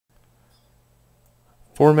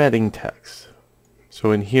Formatting text.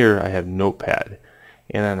 So in here I have Notepad,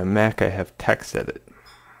 and on a Mac I have TextEdit.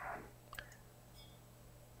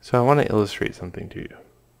 So I want to illustrate something to you.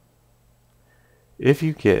 If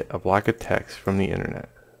you get a block of text from the internet,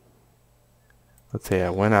 let's say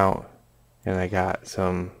I went out and I got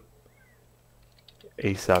some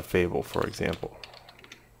Aesop fable, for example.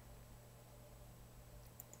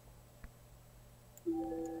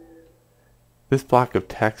 This block of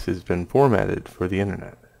text has been formatted for the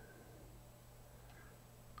internet.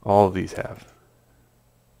 All of these have.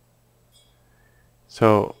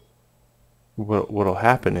 So what'll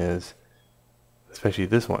happen is, especially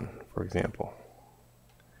this one, for example,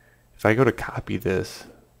 if I go to copy this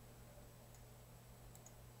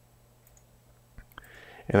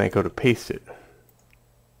and I go to paste it,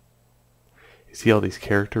 you see all these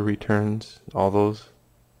character returns, all those?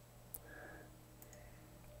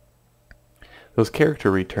 Those character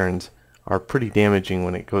returns are pretty damaging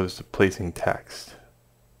when it goes to placing text.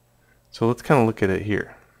 So let's kind of look at it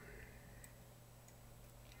here.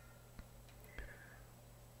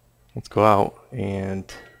 Let's go out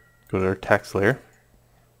and go to our text layer.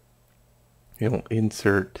 And we'll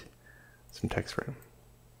insert some text frame.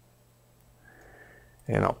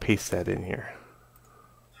 And I'll paste that in here.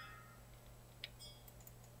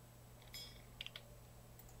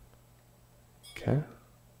 Okay.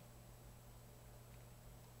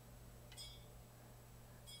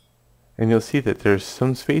 And you'll see that there's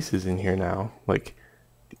some spaces in here now, like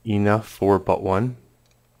enough for but one.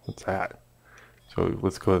 What's that? So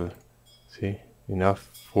let's go to, see,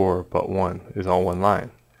 enough for but one is all one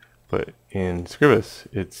line. But in Scribus,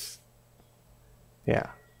 it's,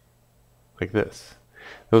 yeah, like this.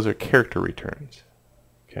 Those are character returns.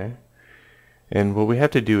 Okay? And what we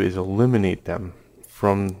have to do is eliminate them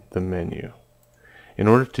from the menu. In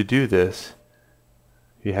order to do this,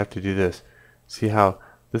 you have to do this. See how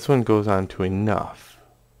this one goes on to enough.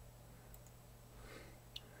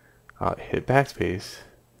 I'll hit backspace,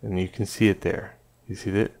 and you can see it there. You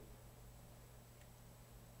see that?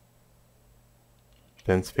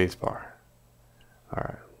 Then spacebar.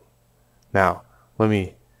 Alright. Now, let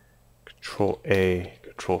me Control A,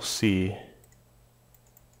 Control C,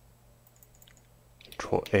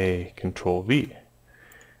 Control A, Control V.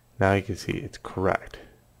 Now you can see it's correct.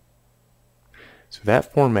 So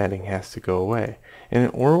that formatting has to go away. And in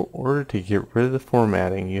order to get rid of the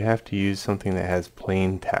formatting, you have to use something that has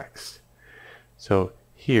plain text. So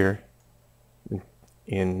here,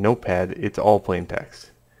 in Notepad, it's all plain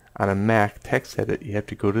text. On a Mac TextEdit, you have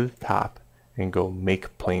to go to the top and go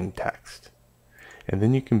Make Plain Text. And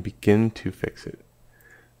then you can begin to fix it.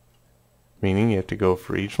 Meaning you have to go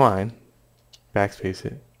for each line, backspace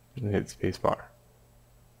it, and hit spacebar.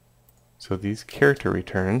 So these character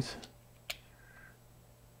returns,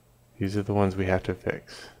 these are the ones we have to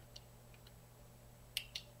fix.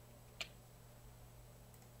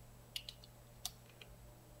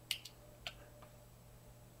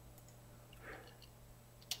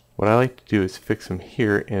 What I like to do is fix them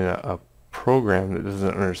here in a program that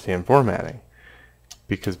doesn't understand formatting,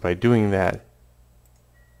 because by doing that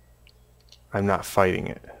I'm not fighting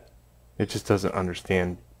it. It just doesn't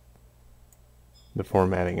understand the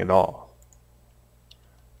formatting at all.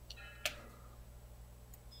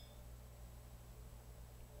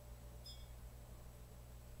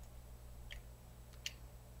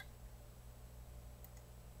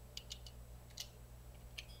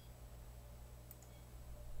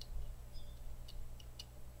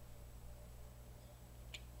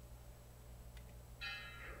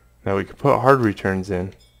 Now we can put hard returns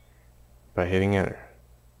in by hitting enter.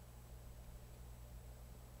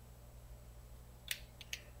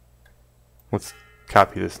 Let's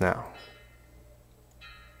copy this now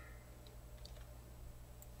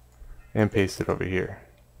and paste it over here.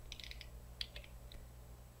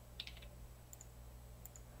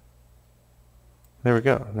 There we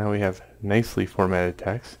go. Now we have nicely formatted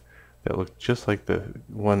text that looks just like the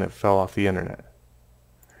one that fell off the internet.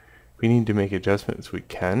 If we need to make adjustments, we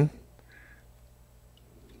can.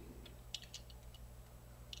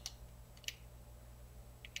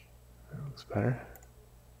 That looks better.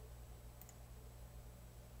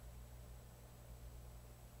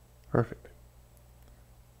 Perfect.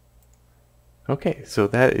 Okay, so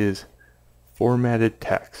that is formatted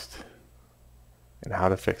text and how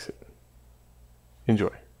to fix it. Enjoy.